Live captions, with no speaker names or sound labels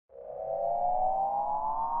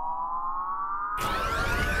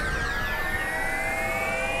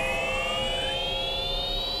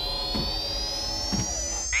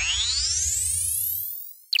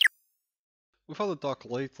all the talk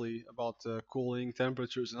lately about cooling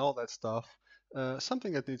temperatures and all that stuff,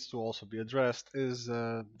 something that needs to also be addressed is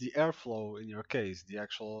the airflow in your case, the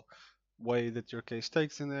actual way that your case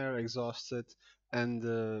takes in air, exhausts it,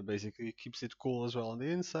 and basically keeps it cool as well on the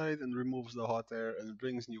inside and removes the hot air and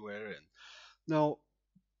brings new air in. Now,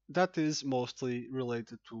 that is mostly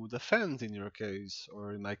related to the fans in your case,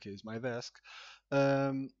 or in my case, my desk.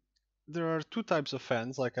 Um, there are two types of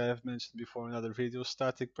fans, like I have mentioned before in other videos,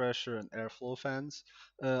 static pressure and airflow fans.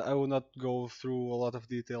 I will not go through a lot of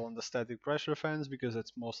detail on the static pressure fans because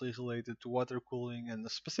it's mostly related to water cooling and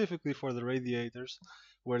specifically for the radiators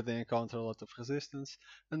where they encounter a lot of resistance.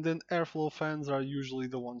 And then airflow fans are usually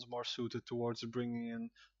the ones more suited towards bringing in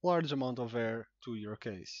large amount of air to your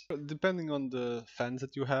case. Depending on the fans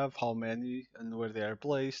that you have, how many and where they are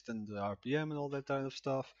placed and the RPM and all that kind of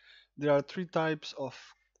stuff, there are three types of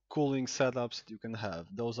cooling setups that you can have.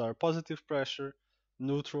 Those are positive pressure,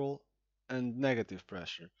 neutral, and negative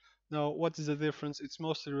pressure. Now, what is the difference? It's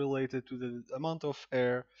mostly related to the amount of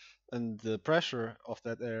air and the pressure of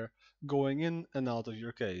that air going in and out of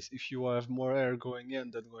your case. If you have more air going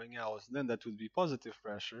in than going out, then that would be positive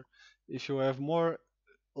pressure. If you have more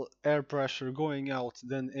air pressure going out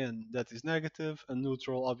than in, that is negative, and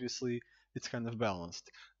neutral, obviously, it's kind of balanced.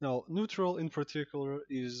 Now, neutral in particular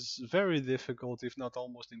is very difficult, if not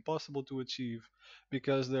almost impossible to achieve,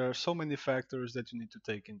 because there are so many factors that you need to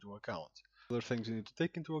take into account. Other things you need to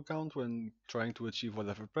take into account when trying to achieve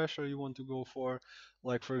whatever pressure you want to go for,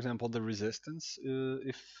 like for example the resistance.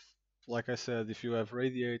 If, like I said, if you have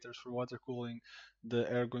radiators for water cooling, the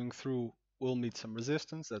air going through will meet some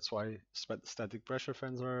resistance. That's why static pressure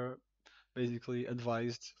fans are basically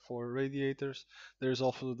advised for radiators. There's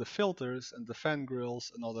also the filters and the fan grills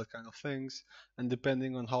and all that kind of things. And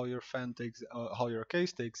depending on how your how your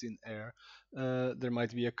case takes in air, there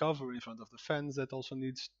might be a cover in front of the fans that also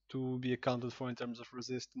needs to be accounted for in terms of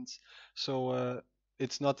resistance. So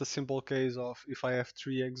it's not a simple case of if I have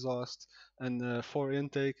 3 exhaust and 4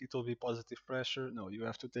 intake, it will be positive pressure. No, you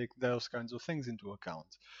have to take those kinds of things into account.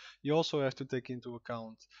 You also have to take into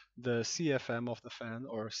account the CFM of the fan,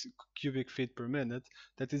 or cubic feet per minute.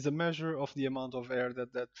 That is a measure of the amount of air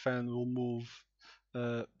that that fan will move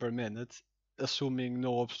per minute, assuming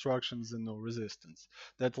no obstructions and no resistance.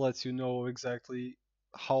 That lets you know exactly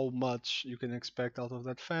how much you can expect out of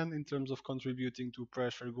that fan in terms of contributing to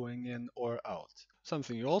pressure going in or out.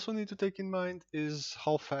 Something you also need to take in mind is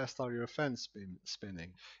how fast are your fans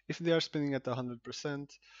spinning. If they are spinning at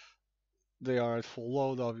 100%, they are at full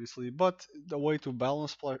load, obviously, but the way to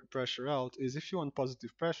balance pressure out is if you want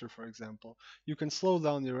positive pressure, for example, you can slow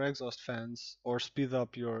down your exhaust fans or speed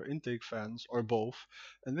up your intake fans, or both,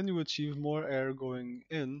 and then you achieve more air going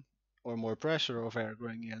in, or more pressure of air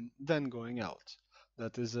going in than going out.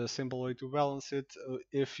 That is a simple way to balance it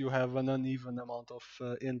if you have an uneven amount of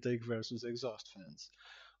intake versus exhaust fans.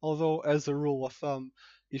 Although, as a rule of thumb,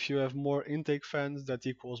 if you have more intake fans, that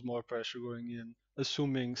equals more pressure going in,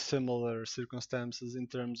 assuming similar circumstances in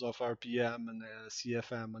terms of RPM and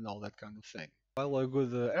CFM and all that kind of thing. While a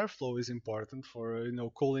good airflow is important for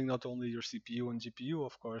cooling not only your CPU and GPU,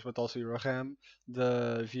 of course, but also your RAM,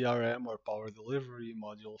 the VRM or power delivery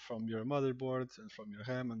module from your motherboard and from your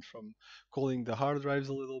RAM, and from cooling the hard drives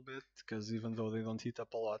a little bit, because even though they don't heat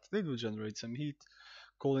up a lot, they do generate some heat.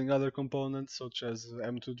 Cooling other components such as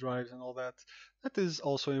M2 drives and all that. That is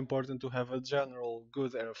also important to have a general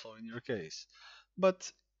good airflow in your case. But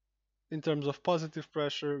in terms of positive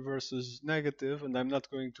pressure versus negative, and I'm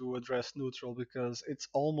not going to address neutral because it's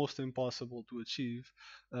almost impossible to achieve.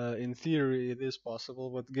 In theory, it is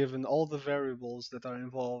possible, but given all the variables that are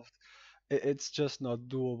involved, it's just not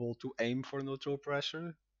doable to aim for neutral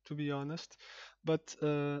pressure, to be honest. But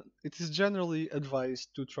it is generally advised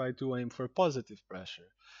to try to aim for positive pressure.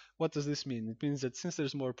 What does this mean? It means that since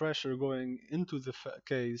there's more pressure going into the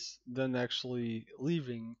case than actually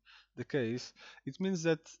leaving the case, it means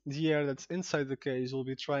that the air that's inside the case will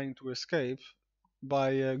be trying to escape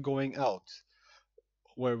by going out.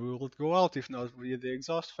 Where will it go out if not via the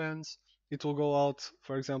exhaust fans? It will go out,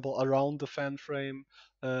 for example, around the fan frame,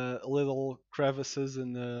 little crevices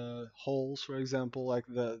and holes, for example, like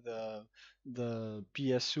the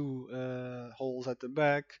PSU holes at the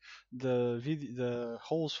back, the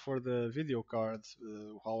holes for the video cards.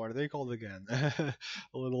 How are they called again? A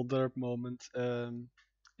little derp moment.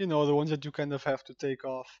 The ones that you kind of have to take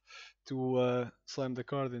off to slam the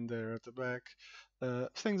card in there at the back.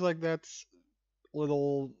 Things like that,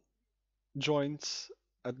 little joints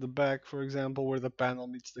at the back, for example, where the panel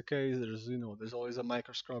meets the case. There's always a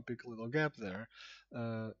microscopic little gap there.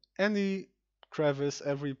 Any crevice,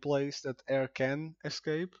 every place that air can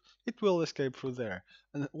escape, it will escape through there.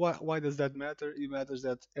 And why does that matter? It matters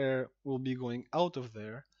that air will be going out of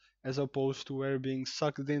there as opposed to air being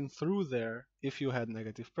sucked in through there if you had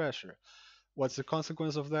negative pressure. What's the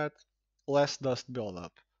consequence of that? Less dust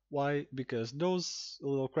buildup. Why? Because those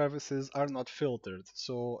little crevices are not filtered,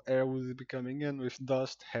 so air will be coming in with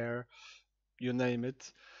dust, hair, you name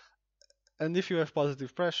it. And if you have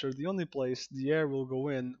positive pressure, the only place the air will go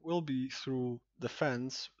in will be through the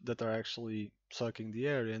fans that are actually sucking the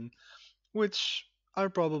air in, which are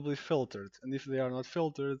probably filtered. And if they are not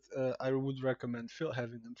filtered, I would recommend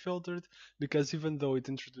having them filtered, because even though it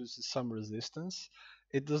introduces some resistance,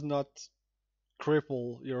 it does not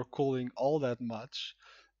cripple your cooling all that much,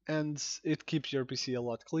 and it keeps your PC a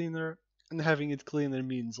lot cleaner. And having it cleaner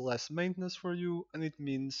means less maintenance for you, and it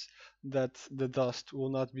means that the dust will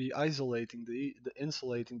not be isolating the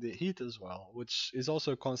insulating the heat as well, which is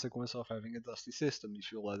also a consequence of having a dusty system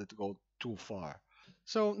if you let it go too far.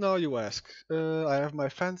 So now you ask, I have my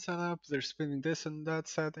fan set up, they're spinning this and that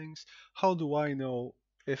settings. How do I know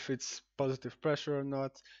if it's positive pressure or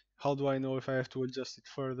not? How do I know if I have to adjust it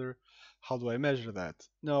further? How do I measure that?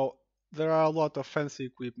 Now, there are a lot of fancy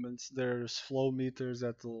equipments. There's flow meters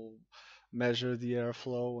that will measure the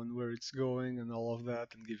airflow and where it's going and all of that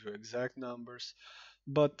and give you exact numbers.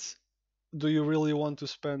 But do you really want to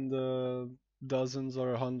spend dozens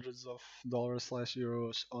or hundreds of dollars slash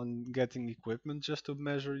euros on getting equipment just to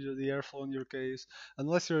measure the airflow in your case?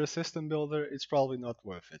 Unless you're a system builder, it's probably not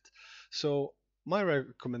worth it. So my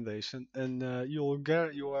recommendation, and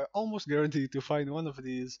you are almost guaranteed to find one of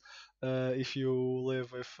these if you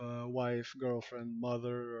live with a wife, girlfriend,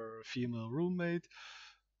 mother, or female roommate.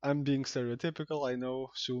 I'm being stereotypical, I know,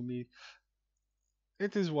 sue me.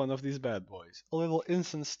 It is one of these bad boys. A little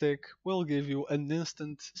incense stick will give you an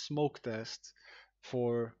instant smoke test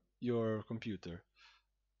for your computer,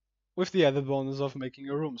 with the added bonus of making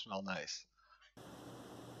your room smell nice.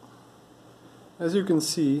 As you can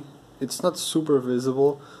see, it's not super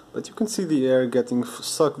visible, but you can see the air getting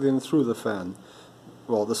sucked in through the fan.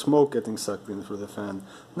 Well, the smoke getting sucked in through the fan.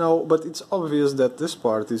 Now, but it's obvious that this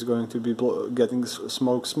part is going to be getting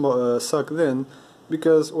smoke sucked in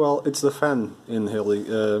because, well, it's the fan inhaling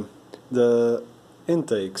the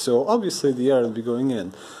intake. So obviously the air will be going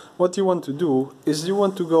in. What you want to do is you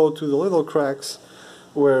want to go to the little cracks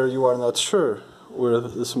where you are not sure where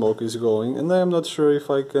the smoke is going, and I am not sure if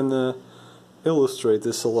I can illustrate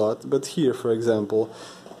this a lot, but here, for example,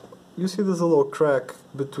 you see this little crack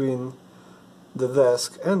between the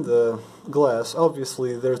desk and the glass.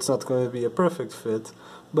 Obviously there's not going to be a perfect fit,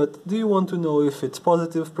 but do you want to know if it's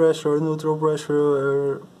positive pressure, neutral pressure,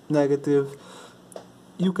 or negative?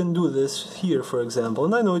 You can do this here, for example,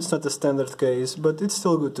 and I know it's not a standard case, but it's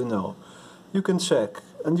still good to know. You can check,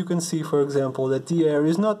 and you can see, for example, that the air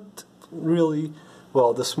is not really,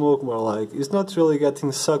 well, the smoke more like, is not really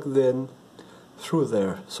getting sucked in through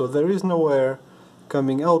there. So there is no air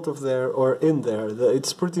coming out of there or in there.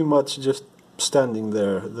 It's pretty much just standing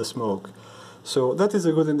there, the smoke. So that is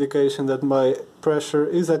a good indication that my pressure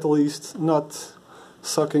is at least not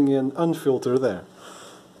sucking in unfiltered air.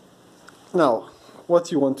 Now,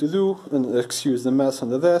 what you want to do, and excuse the mess on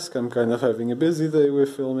the desk, I'm kind of having a busy day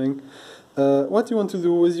with filming. What you want to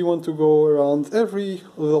do is you want to go around every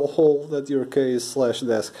little hole that your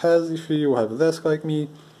case/desk has, if you have a desk like me,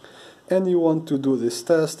 and you want to do this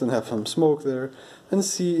test and have some smoke there and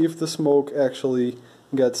see if the smoke actually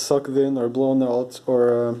gets sucked in or blown out,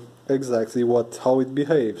 or exactly how it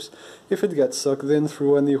behaves. If it gets sucked in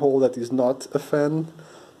through any hole that is not a fan,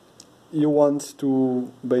 you want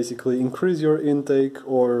to basically increase your intake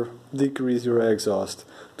or decrease your exhaust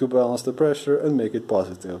to balance the pressure and make it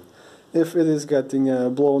positive. If it is getting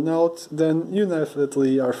blown out, then you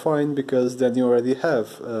definitely are fine, because then you already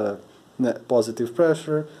have net positive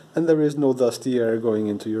pressure and there is no dusty air going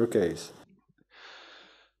into your case.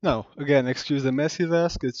 Now, again, excuse the messy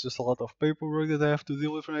desk, it's just a lot of paperwork that I have to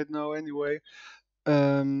deal with right now anyway.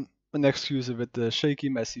 An excuse a bit shaky,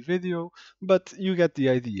 messy video, but you get the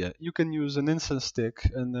idea. You can use an incense stick,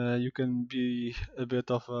 and you can be a bit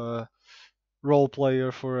of a role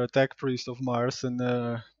player for a tech priest of Mars and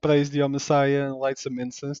praise the Messiah and light some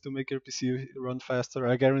incense to make your PC run faster.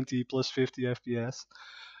 I guarantee plus 50 FPS.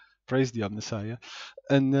 Praise the Messiah.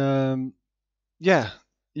 And yeah,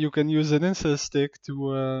 you can use an incense stick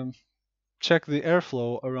to check the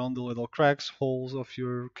airflow around the little cracks, holes of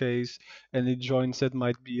your case, any joints that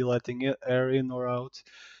might be letting air in or out.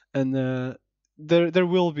 And there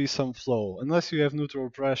will be some flow unless you have neutral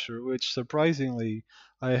pressure, which surprisingly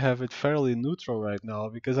I have it fairly neutral right now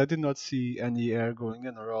because I did not see any air going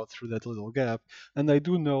in or out through that little gap. And I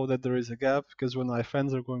do know that there is a gap because when my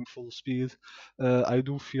fans are going full speed, I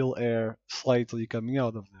do feel air slightly coming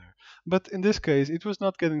out of there. But in this case, it was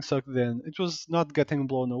not getting sucked in. It was not getting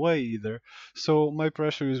blown away either. So my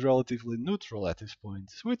pressure is relatively neutral at this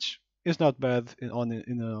point, which is not bad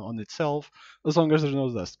on itself as long as there's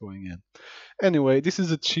no dust going in. Anyway, this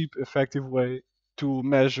is a cheap, effective way to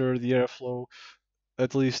measure the airflow,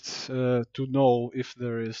 at least to know if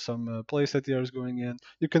there is some place that the air is going in.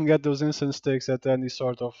 You can get those instant sticks at any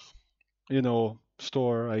sort of,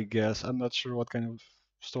 store, I guess. I'm not sure what kind of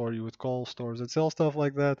store you would call stores that sell stuff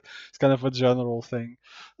like that. It's kind of a general thing.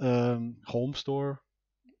 Home store,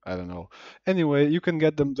 I don't know. Anyway, you can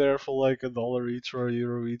get them there for like $1 each or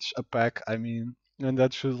 €1 each a pack. I mean, and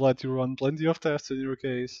that should let you run plenty of tests in your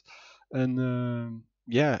case. And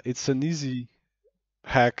yeah, it's an easy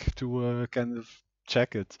hack to kind of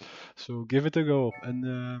check it. So give it a go.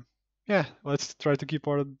 And yeah, let's try to keep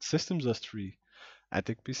our systems dust free.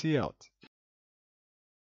 Attic PC out.